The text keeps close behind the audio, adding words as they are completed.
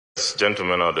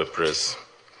Gentlemen of the press,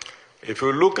 if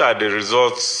you look at the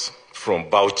results from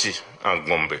Bauchi and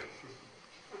Gombe,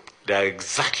 they are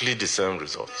exactly the same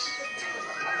results.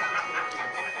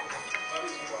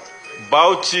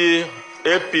 Bauchi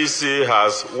APC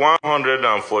has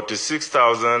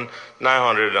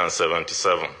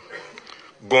 146,977.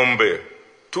 Gombe,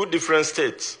 two different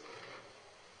states.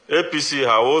 APC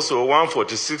have also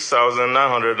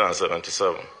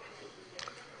 146,977.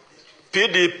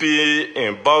 PDP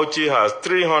in Bauchi has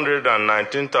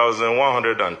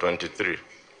 319,123.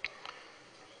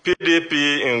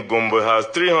 PDP in Gombe has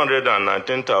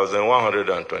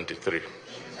 319,123.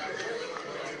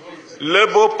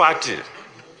 Labour Party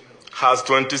has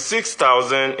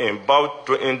 26,000 in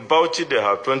Bauchi they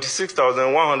have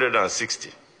 26,160.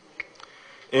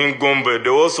 In Gombe they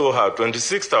also have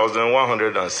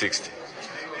 26,160.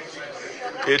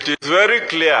 It is very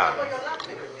clear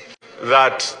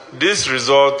that these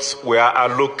results were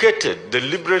allocated,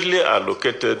 deliberately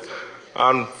allocated,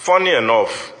 and funny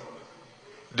enough,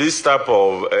 this type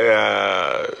of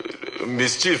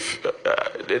mischief,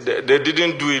 they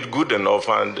didn't do it good enough,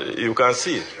 and you can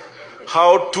see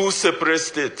how two separate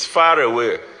states far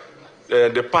away,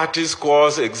 the parties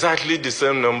scores exactly the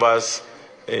same numbers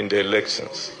in the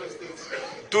elections.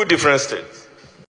 Two different states.